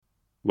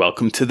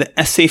Welcome to the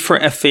Essay for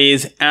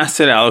FA's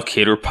Asset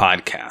Allocator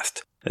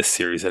podcast, a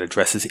series that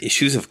addresses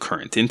issues of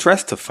current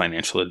interest to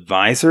financial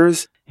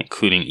advisors,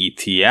 including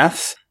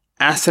ETFs,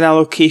 asset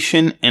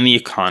allocation, and the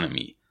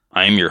economy.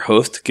 I am your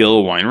host,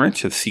 Gil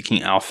Weinrich of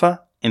Seeking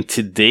Alpha, and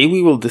today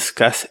we will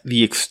discuss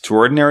the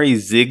extraordinary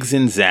zigs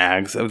and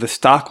zags of the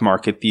stock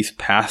market these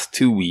past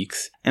 2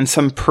 weeks and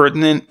some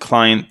pertinent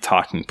client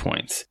talking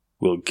points.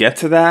 We'll get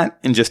to that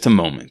in just a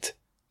moment.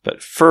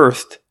 But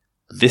first,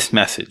 this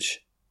message.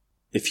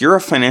 If you're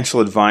a financial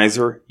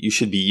advisor, you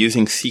should be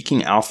using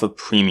Seeking Alpha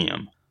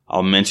Premium.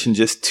 I'll mention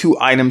just 2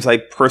 items I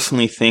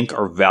personally think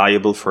are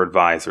valuable for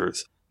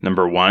advisors.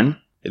 Number 1,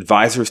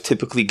 advisors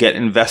typically get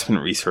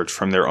investment research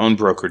from their own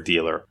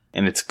broker-dealer,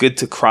 and it's good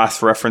to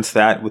cross-reference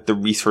that with the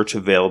research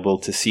available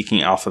to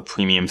Seeking Alpha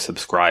Premium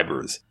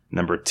subscribers.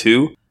 Number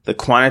 2, the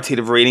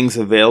quantitative ratings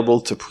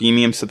available to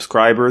premium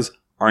subscribers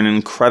are an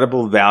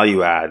incredible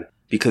value add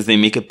because they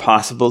make it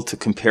possible to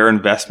compare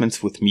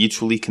investments with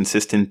mutually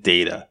consistent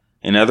data.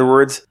 In other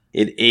words,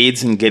 it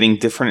aids in getting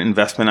different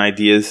investment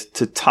ideas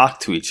to talk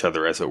to each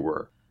other, as it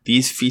were.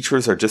 These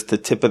features are just the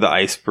tip of the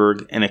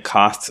iceberg, and it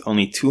costs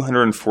only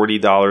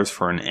 $240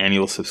 for an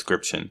annual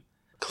subscription.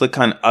 Click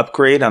on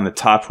Upgrade on the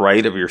top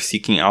right of your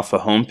Seeking Alpha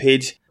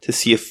homepage to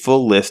see a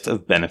full list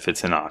of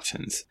benefits and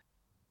options.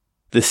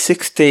 The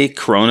 6-day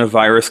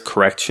coronavirus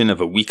correction of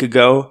a week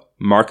ago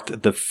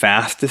marked the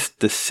fastest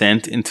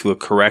descent into a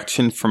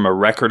correction from a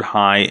record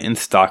high in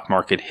stock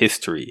market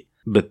history.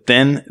 But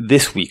then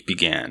this week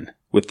began,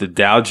 with the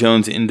Dow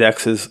Jones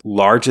Index's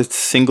largest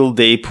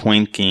single-day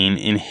point gain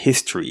in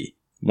history,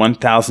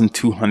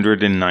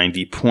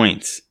 1,290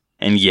 points.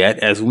 And yet,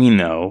 as we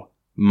know,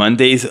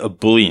 Monday's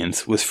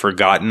ebullience was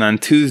forgotten on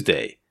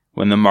Tuesday,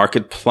 when the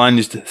market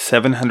plunged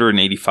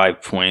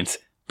 785 points.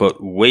 But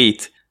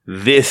wait,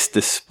 this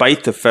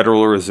despite the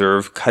Federal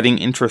Reserve cutting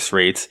interest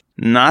rates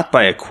not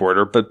by a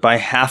quarter, but by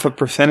half a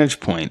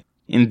percentage point.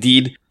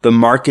 Indeed, the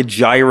market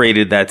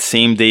gyrated that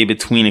same day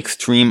between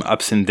extreme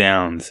ups and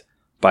downs.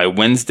 By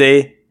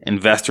Wednesday,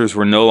 investors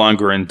were no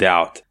longer in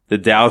doubt. The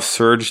Dow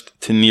surged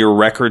to near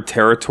record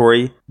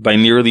territory by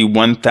nearly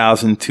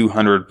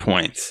 1,200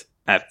 points.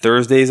 At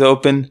Thursday's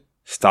open,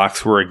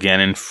 stocks were again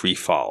in free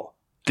fall.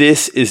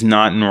 This is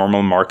not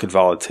normal market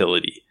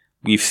volatility.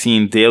 We've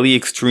seen daily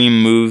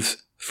extreme moves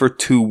for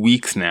 2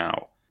 weeks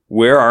now.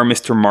 Where are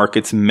Mr.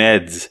 Market's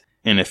meds?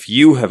 And if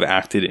you have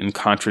acted in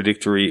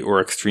contradictory or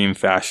extreme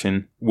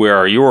fashion, where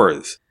are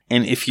yours?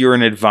 And if you're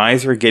an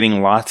advisor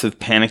getting lots of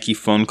panicky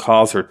phone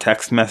calls or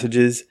text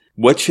messages,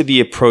 what should the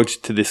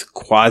approach to this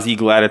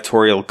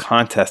quasi-gladiatorial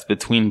contest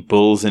between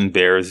bulls and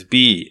bears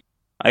be?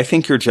 I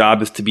think your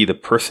job is to be the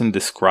person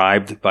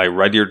described by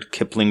Rudyard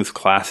Kipling's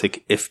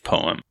classic If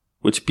poem,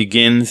 which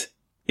begins,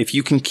 "If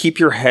you can keep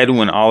your head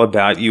when all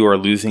about you are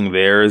losing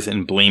theirs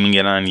and blaming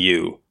it on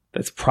you."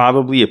 That's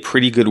probably a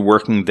pretty good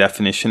working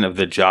definition of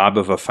the job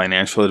of a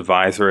financial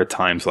advisor at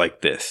times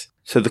like this.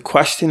 So the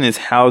question is,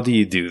 how do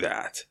you do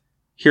that?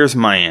 Here's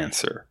my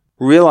answer.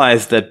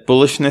 Realize that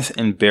bullishness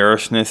and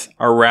bearishness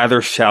are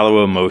rather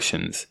shallow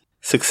emotions.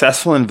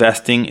 Successful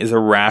investing is a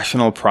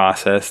rational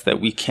process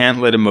that we can't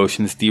let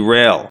emotions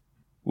derail.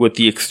 What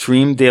the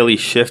extreme daily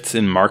shifts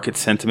in market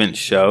sentiment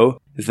show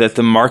is that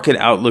the market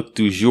outlook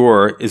du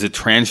jour is a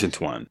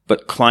transient one,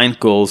 but client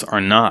goals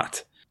are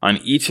not. On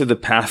each of the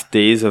past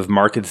days of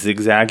market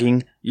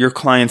zigzagging, your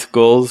client's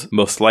goals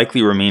most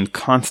likely remained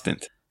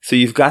constant. So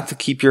you've got to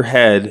keep your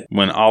head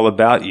when all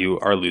about you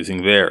are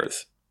losing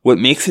theirs. What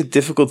makes it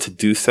difficult to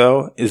do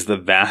so is the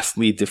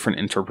vastly different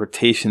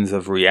interpretations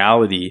of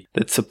reality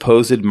that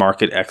supposed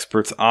market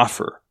experts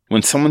offer.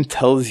 When someone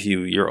tells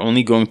you you're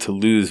only going to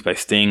lose by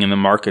staying in the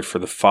market for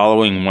the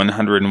following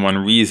 101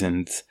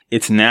 reasons,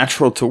 it's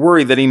natural to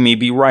worry that he may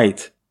be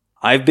right.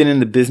 I've been in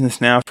the business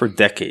now for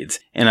decades,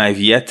 and I've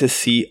yet to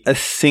see a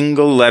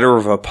single letter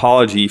of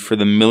apology for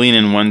the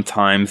 1,000,001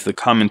 times the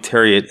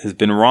commentariat has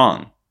been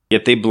wrong.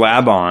 Yet they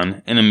blab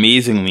on, and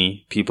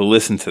amazingly, people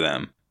listen to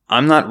them.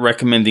 I'm not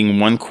recommending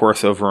one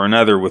course over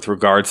another with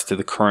regards to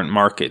the current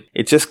market.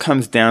 It just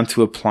comes down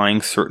to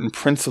applying certain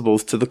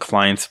principles to the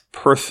client's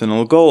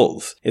personal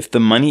goals. If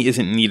the money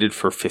isn't needed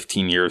for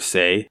 15 years,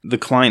 say, the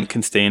client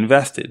can stay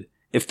invested.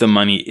 If the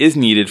money is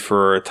needed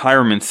for a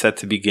retirement set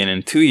to begin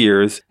in 2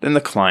 years, then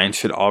the client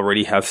should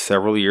already have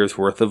several years'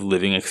 worth of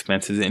living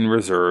expenses in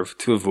reserve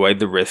to avoid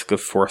the risk of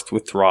forced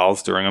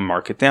withdrawals during a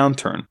market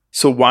downturn.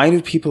 So why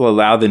do people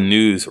allow the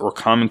news or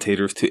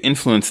commentators to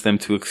influence them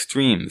to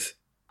extremes?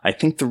 I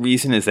think the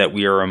reason is that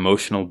we are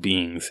emotional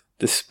beings,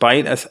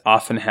 despite us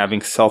often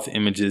having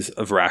self-images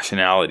of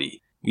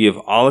rationality. We have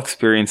all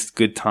experienced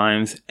good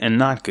times and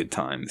not good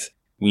times.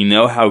 We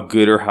know how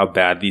good or how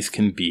bad these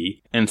can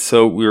be, and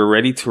so we are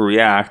ready to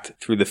react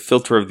through the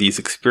filter of these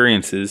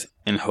experiences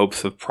in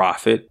hopes of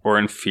profit or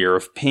in fear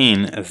of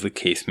pain, as the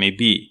case may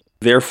be.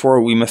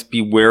 Therefore, we must be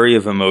wary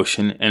of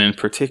emotion, and in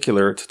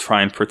particular to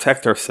try and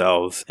protect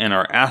ourselves and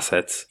our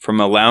assets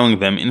from allowing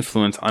them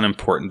influence on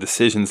important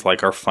decisions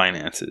like our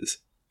finances.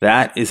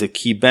 That is a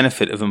key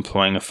benefit of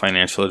employing a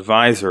financial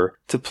advisor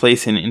to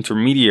place an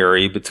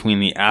intermediary between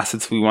the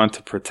assets we want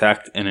to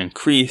protect and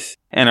increase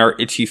and our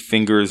itchy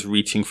fingers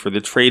reaching for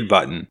the trade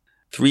button.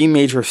 3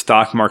 major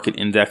stock market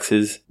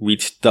indexes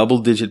reached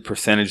double-digit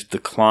percentage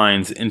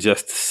declines in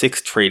just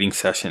 6 trading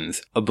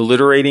sessions,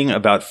 obliterating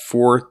about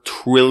 $4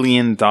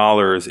 trillion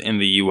in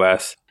the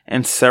US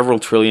and several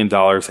 $trillion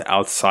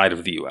outside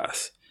of the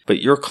US.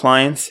 But your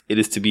clients, it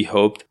is to be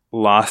hoped,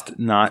 lost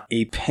not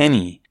a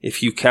penny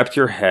if you kept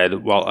your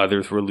head while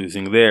others were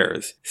losing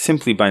theirs,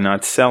 simply by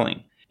not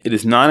selling. It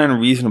is not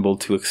unreasonable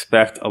to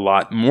expect a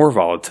lot more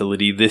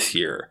volatility this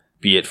year,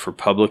 be it for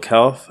public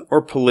health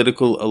or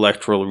political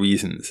electoral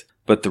reasons.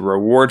 But the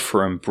reward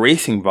for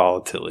embracing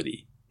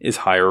volatility is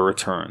higher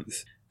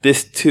returns.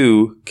 This,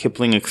 too,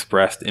 Kipling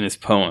expressed in his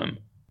poem.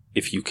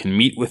 If you can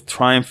meet with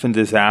triumph and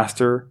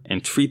disaster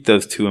and treat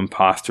those 2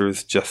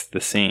 impostors just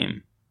the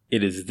same.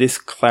 It is this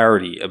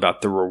clarity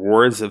about the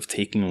rewards of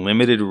taking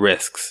limited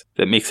risks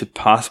that makes it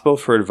possible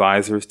for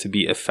advisors to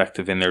be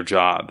effective in their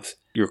jobs.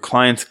 Your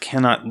clients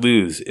cannot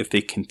lose if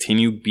they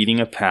continue beating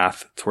a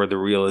path toward the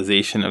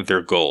realization of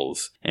their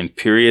goals, and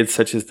periods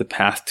such as the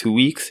past 2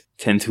 weeks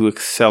tend to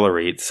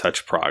accelerate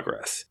such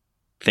progress.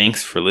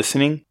 Thanks for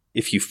listening.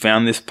 If you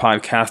found this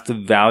podcast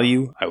of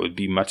value, I would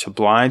be much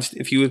obliged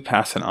if you would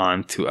pass it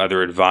on to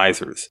other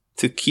advisors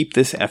to keep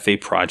this FA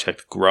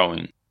project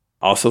growing.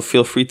 Also,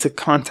 feel free to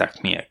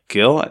contact me at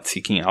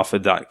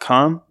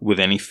gil@seekingalpha.com with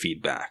any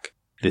feedback.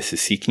 This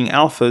is Seeking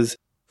Alpha's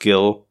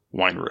Gil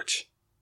Weinrich.